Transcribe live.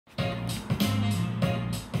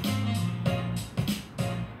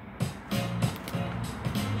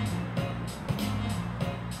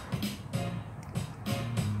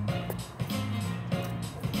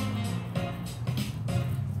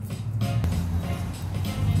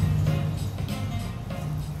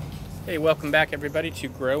Hey, welcome back everybody to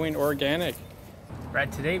Growing Organic.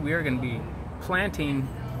 Right, today we are going to be planting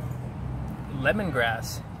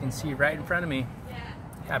lemongrass. You can see right in front of me.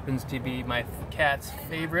 Happens to be my cat's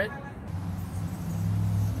favorite.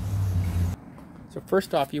 So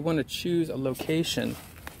first off, you want to choose a location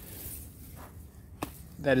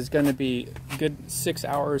that is going to be a good 6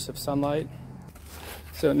 hours of sunlight.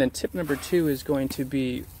 So and then tip number 2 is going to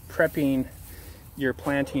be prepping your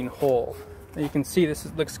planting hole. Now you can see this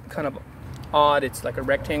looks kind of odd. It's like a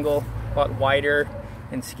rectangle, a lot wider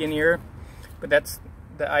and skinnier, but that's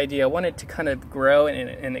the idea. I want it to kind of grow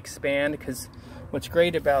and expand, because what's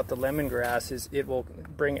great about the lemongrass is it will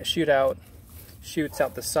bring shoots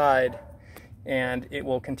out the side, and it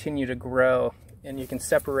will continue to grow, and you can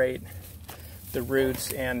separate the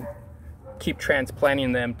roots and keep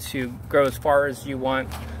transplanting them to grow as far as you want,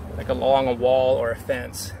 like along a wall or a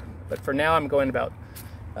fence. But for now I'm going about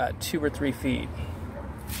 2 or 3 feet.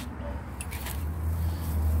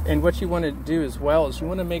 And what you want to do as well is you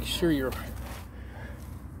want to make sure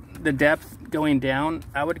the depth going down,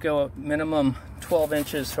 I would go minimum 12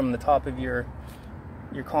 inches from the top of your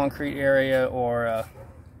concrete area or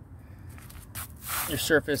your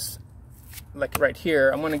surface, like right here.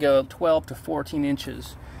 I'm going to go 12 to 14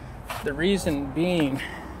 inches. The reason being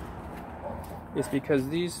is because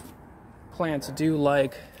these plants do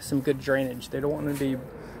like some good drainage. They don't want to be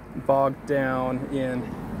bogged down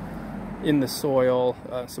in the soil,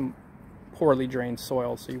 some poorly drained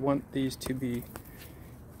soil. So you want these to be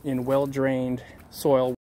in well-drained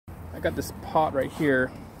soil. I got this pot right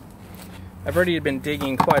here. I've already been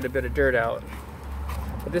digging quite a bit of dirt out,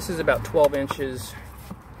 but this is about 12 inches.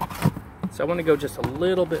 So I want to go just a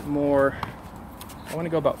little bit more. I want to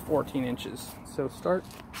go about 14 inches. So start,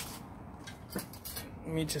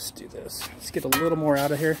 let me just do this. Let's get a little more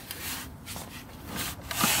out of here.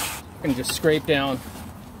 And just scrape down.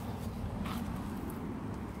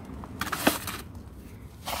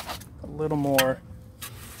 A little more.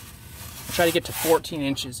 Try to get to 14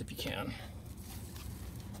 inches if you can.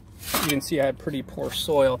 You can see I have pretty poor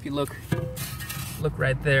soil. If you look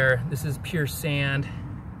right there, this is pure sand,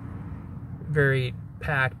 very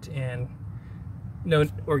packed and no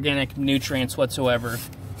organic nutrients whatsoever.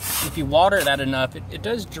 If you water that enough, it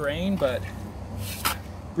does drain, but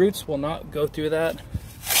roots will not go through that,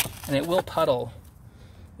 and it will puddle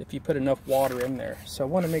if you put enough water in there. So I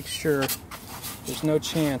want to make sure there's no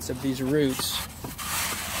chance of these roots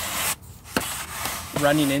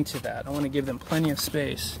running into that. I want to give them plenty of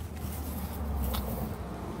space.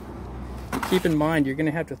 Keep in mind, you're going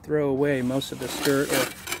to have to throw away most of this dirt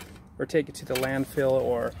or take it to the landfill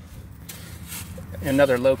or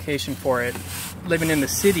another location for it. Living in the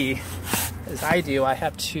city, as I do, I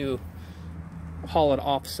have to haul it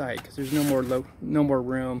off site because there's no more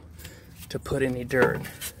room to put any dirt.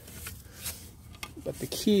 But the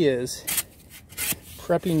key is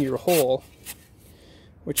prepping your hole,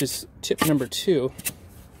 which is tip number 2,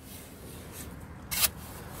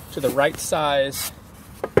 to the right size.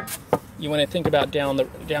 You want to think about down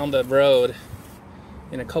the road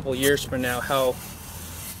in a couple years from now how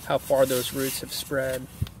far those roots have spread.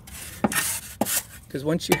 Because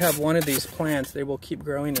once you have one of these plants, they will keep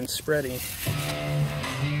growing and spreading.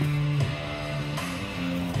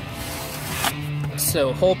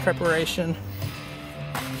 So hole preparation,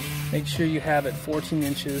 make sure you have it 14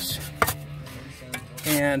 inches.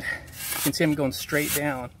 And you can see I'm going straight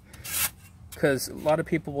down, because a lot of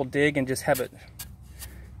people will dig and just have it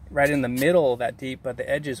right in the middle that deep, but the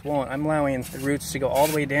edges won't. I'm allowing the roots to go all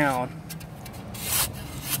the way down.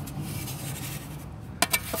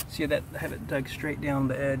 See that? I have it dug straight down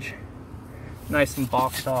the edge, nice and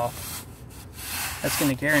boxed off. That's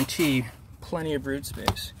going to guarantee plenty of root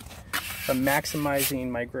space. I'm maximizing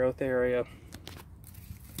my growth area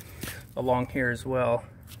along here as well,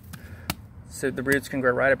 so the roots can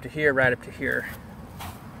grow right up to here, right up to here.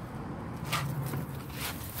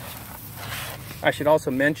 I should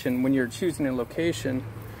also mention, when you're choosing a location,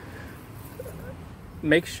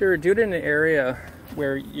 make sure, do it in an area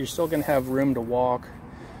where you're still going to have room to walk,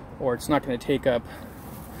 or it's not going to take up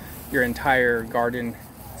your entire garden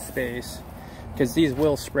space, because these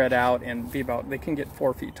will spread out and be they can get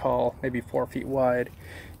 4 feet tall, maybe 4 feet wide,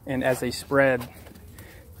 and as they spread,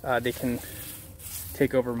 they can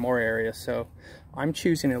take over more area. So I'm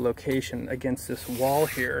choosing a location against this wall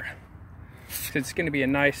here. So it's going to be a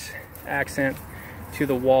nice accent to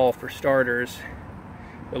the wall for starters.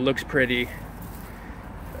 It looks pretty.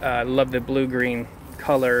 I love the blue-green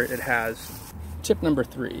color it has. Tip number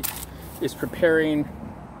 3 is preparing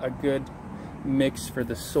a good mix for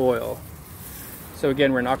the soil. So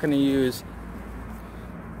again, we're not going to use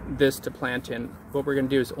this to plant in. What we're going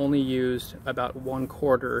to do is only use about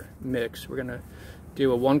 1/4 mix. We're going to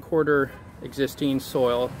do a 1/4 existing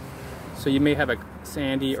soil. So you may have a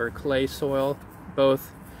sandy or clay soil.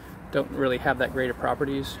 Both don't really have that great of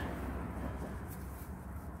properties.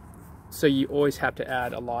 So you always have to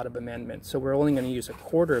add a lot of amendment. So we're only going to use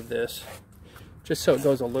 1/4 of this, just so it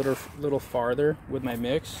goes a little farther with my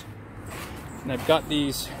mix. And I've got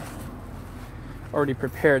these already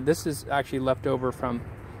prepared. This is actually left over from,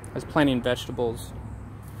 I was planting vegetables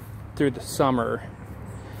through the summer,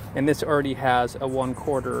 and this already has a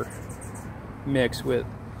 1/4 mix with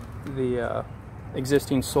the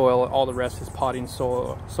existing soil. All the rest is potting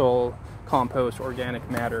soil, compost,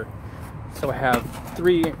 organic matter. So I have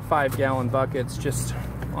 3 5-gallon buckets just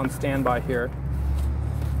on standby here.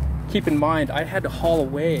 Keep in mind, I had to haul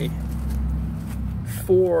away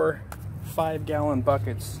 4 5-gallon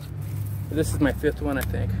buckets. This is my 5th one, I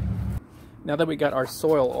think. Now that we got our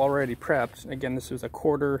soil already prepped, again, this was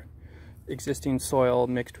 1/4 existing soil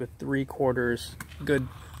mixed with 3/4 good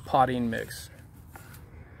potting mix.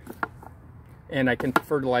 And I can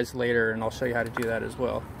fertilize later, and I'll show you how to do that as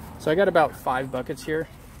well. So I got about 5 buckets here.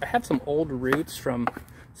 I have some old roots from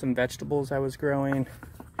some vegetables I was growing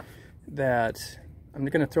that I'm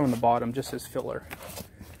gonna throw in the bottom just as filler.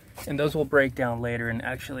 And those will break down later and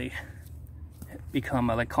actually become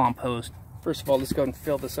like compost. First of all, let's go and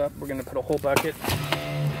fill this up. We're gonna put a whole bucket.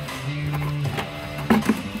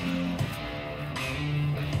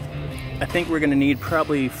 I think we're gonna need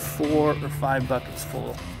probably 4 or 5 buckets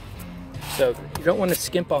full. So you don't want to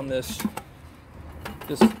skimp on this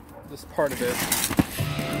part of it.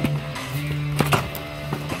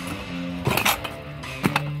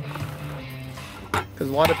 Because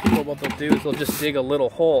a lot of people, what they'll do is they'll just dig a little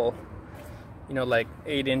hole, you know, like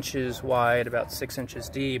 8 inches wide, about 6 inches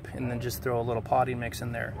deep, and then just throw a little potting mix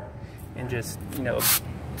in there, and just, you know,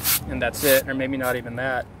 and that's it, or maybe not even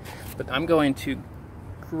that. But I'm going to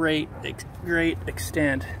great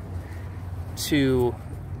extent to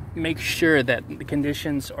make sure that the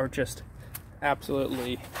conditions are just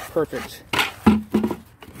absolutely perfect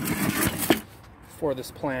for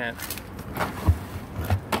this plant.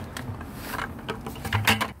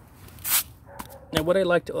 Now what I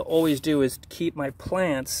like to always do is keep my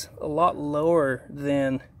plants a lot lower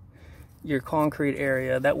than your concrete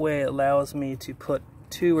area. That way it allows me to put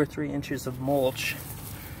 2 or 3 inches of mulch.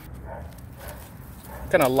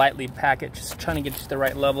 Kind of lightly pack it, just trying to get it to the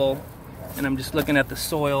right level. And I'm just looking at the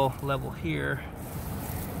soil level here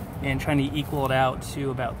and trying to equal it out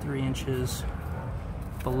to about 3 inches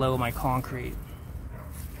below my concrete.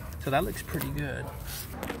 So that looks pretty good.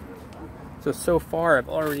 So far I've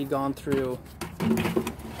already gone through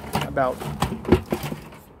about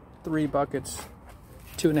 3 buckets,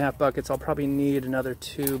 2.5 buckets. I'll probably need another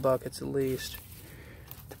 2 buckets at least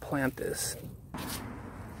to plant this.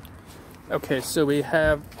 Okay, so we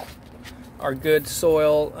have our good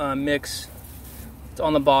soil mix. It's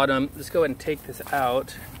on the bottom. Let's go ahead and take this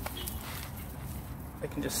out. I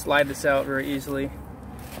can just slide this out very easily.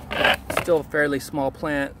 Still a fairly small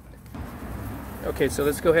plant. Okay, so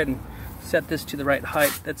let's go ahead and set this to the right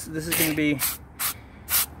height. This is going to be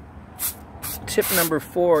tip number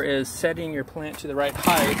 4, is setting your plant to the right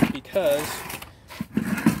height, because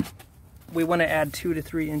we want to add 2 to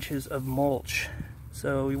 3 inches of mulch.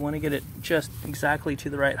 So we want to get it just exactly to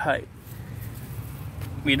the right height.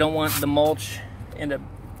 We don't want the mulch end up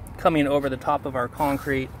coming over the top of our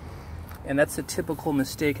concrete, and that's a typical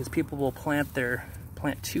mistake, is people will plant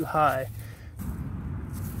too high.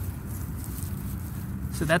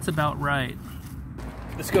 So that's about right.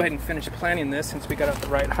 Let's go ahead and finish planting this, since we got it the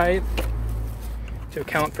right height to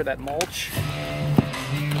account for that mulch.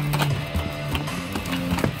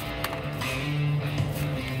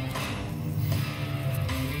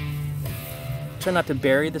 Try not to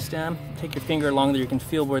bury the stem. Take your finger along there, you can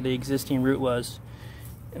feel where the existing root was,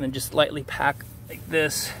 and then just lightly pack like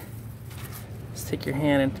this. Just take your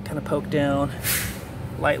hand and kind of poke down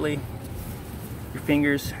lightly, your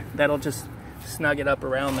fingers. That'll just snug it up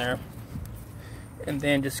around there, and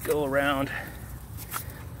then just go around.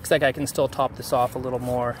 Looks like I can still top this off a little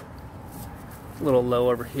more, a little low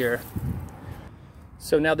over here.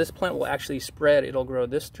 So now this plant will actually spread. It'll grow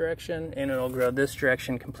this direction and it'll grow this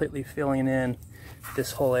direction, completely filling in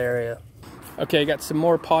this whole area. Okay, I got some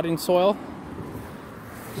more potting soil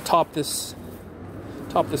to top this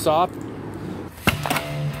off. Pretty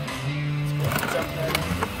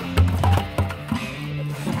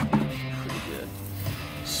good.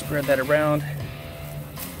 Spread that around.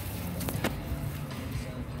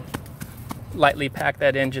 Lightly pack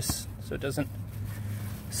that in just so it doesn't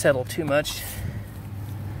settle too much.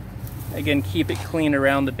 Again, keep it clean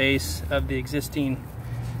around the base of the existing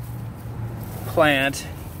plant.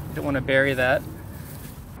 You don't want to bury that.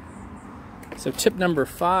 So tip number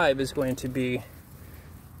 5 is going to be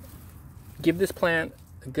give this plant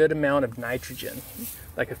a good amount of nitrogen,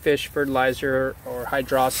 like a fish fertilizer or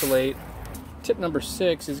hydrosolate. Tip number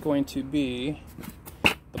 6 is going to be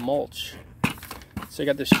the mulch. So I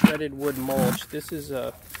got this shredded wood mulch. This is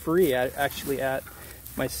free actually at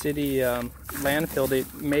my city landfill. They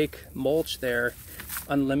make mulch there,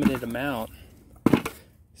 unlimited amount.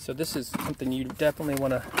 So this is something you definitely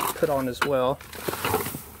want to put on as well.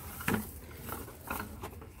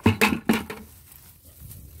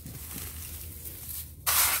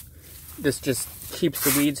 This just keeps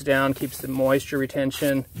the weeds down, keeps the moisture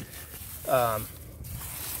retention. It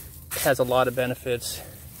has a lot of benefits.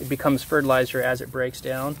 It becomes fertilizer as it breaks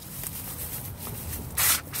down.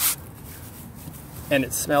 And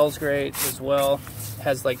it smells great as well. It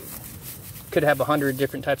has like, could have 100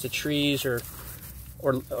 different types of trees or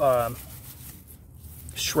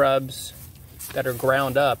shrubs that are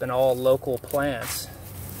ground up, and all local plants.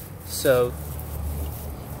 So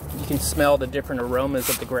you can smell the different aromas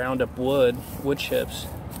of the ground up wood chips.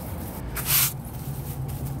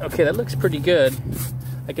 Okay, that looks pretty good.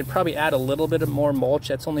 I could probably add a little bit of more mulch.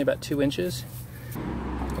 That's only about 2 inches.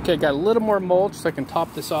 Okay, I got a little more mulch so I can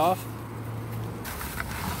top this off.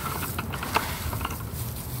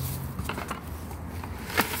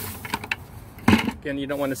 Again, you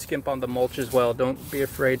don't want to skimp on the mulch as well. Don't be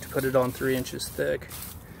afraid to put it on 3 inches thick.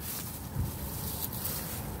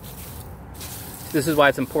 This is why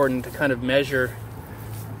it's important to kind of measure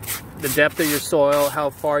the depth of your soil, how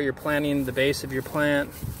far you're planting the base of your plant.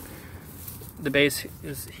 The base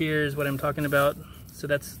is here is what I'm talking about. So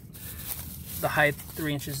that's the height,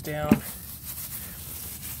 3 inches down.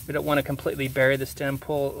 We don't want to completely bury the stem.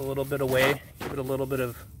 Pull a little bit away, give it a little bit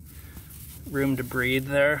of room to breathe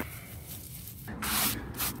there.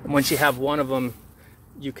 And once you have one of them,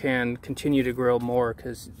 you can continue to grow more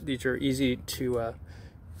because these are easy to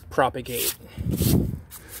propagate.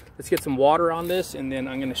 Let's get some water on this, and then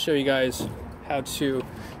I'm going to show you guys how to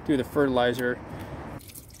do the fertilizer.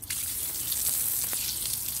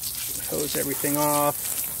 Hose everything off.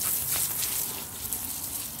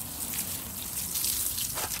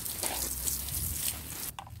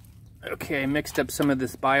 Okay, I mixed up some of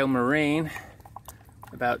this biomarine,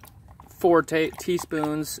 about 4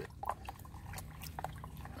 teaspoons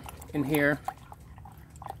in here.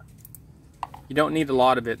 You don't need a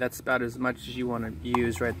lot of it. That's about as much as you want to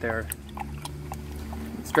use right there.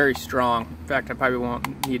 It's very strong. In fact, I probably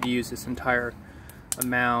won't need to use this entire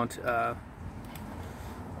amount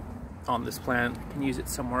on this plant. I can use it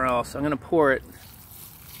somewhere else. So I'm going to pour it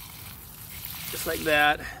just like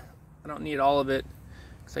that. I don't need all of it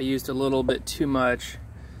because I used a little bit too much.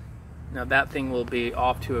 Now that thing will be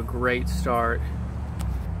off to a great start.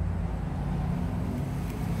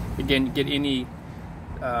 Again, get any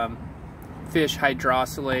fish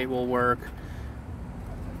hydrosolate will work.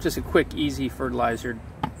 Just a quick, easy fertilizer.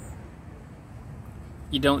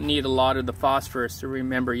 You don't need a lot of the phosphorus. So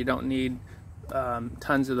remember, you don't need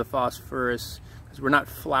tons of the phosphorus because we're not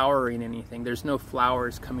flowering anything. There's no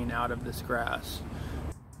flowers coming out of this grass.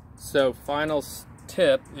 So final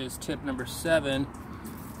tip is tip number 7.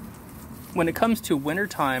 When it comes to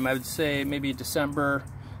wintertime, I would say maybe December,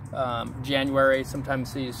 January,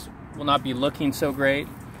 sometimes these will not be looking so great.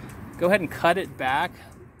 Go ahead and cut it back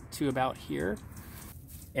to about here,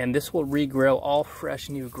 and this will regrow all fresh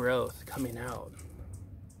new growth coming out.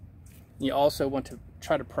 You also want to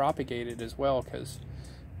try to propagate it as well, because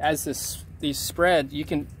as these spread, you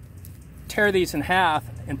can tear these in half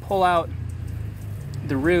and pull out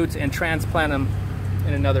the roots and transplant them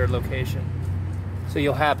in another location. So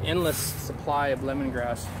you'll have endless supply of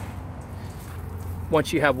lemongrass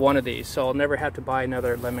once you have one of these. So I'll never have to buy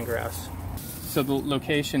another lemongrass. So the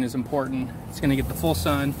location is important. It's going to get the full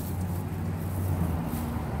sun.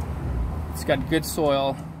 It's got good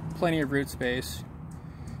soil, plenty of root space,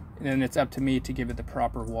 and then it's up to me to give it the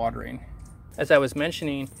proper watering. As I was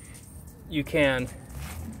mentioning, you can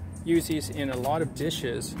use these in a lot of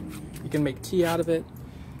dishes. You can make tea out of it,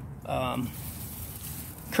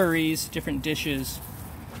 curries, different dishes,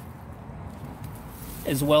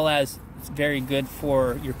 as well as it's very good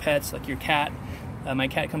for your pets, like your cat. My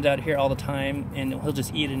cat comes out here all the time and he'll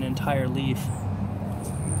just eat an entire leaf.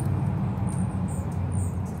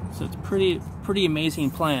 So it's pretty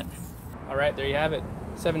amazing plant. All right, there you have it.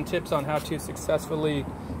 7 tips on how to successfully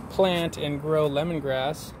plant and grow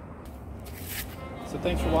lemongrass. So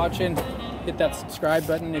thanks for watching. Hit that subscribe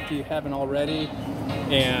button if you haven't already,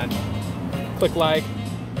 and click like.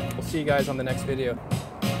 We'll see you guys on the next video.